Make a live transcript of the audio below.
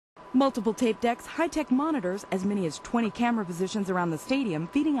Multiple tape decks, high-tech monitors, as many as 20 camera positions around the stadium,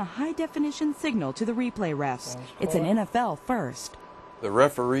 feeding a high-definition signal to the replay refs. It's an NFL first. The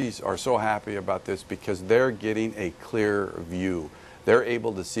referees are so happy about this because they're getting a clear view. They're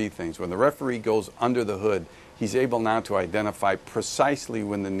able to see things. When the referee goes under the hood, he's able now to identify precisely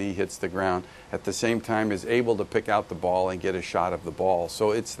when the knee hits the ground. At the same time, is able to pick out the ball and get a shot of the ball.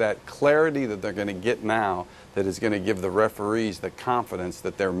 So it's that clarity that they're going to get now that is going to give the referees the confidence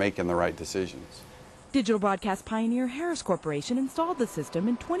that they're making the right decisions. Digital broadcast pioneer Harris Corporation installed the system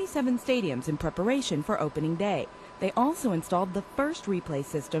in 27 stadiums in preparation for opening day. They also installed the first replay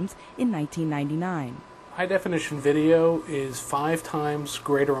systems in 1999. High-definition video is 5 times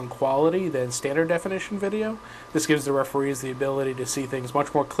greater in quality than standard definition video. This gives the referees the ability to see things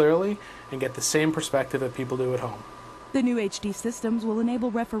much more clearly and get the same perspective that people do at home. The new HD systems will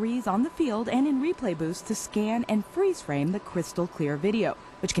enable referees on the field and in replay booths to scan and freeze frame the crystal clear video,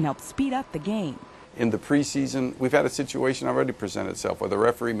 which can help speed up the game. In the preseason, we've had a situation already present itself where the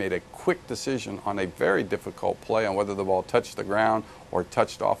referee made a quick decision on a very difficult play on whether the ball touched the ground or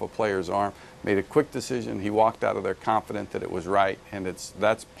touched off a player's arm. Made a quick decision. He walked out of there confident that it was right, and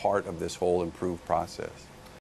that's part of this whole improved process.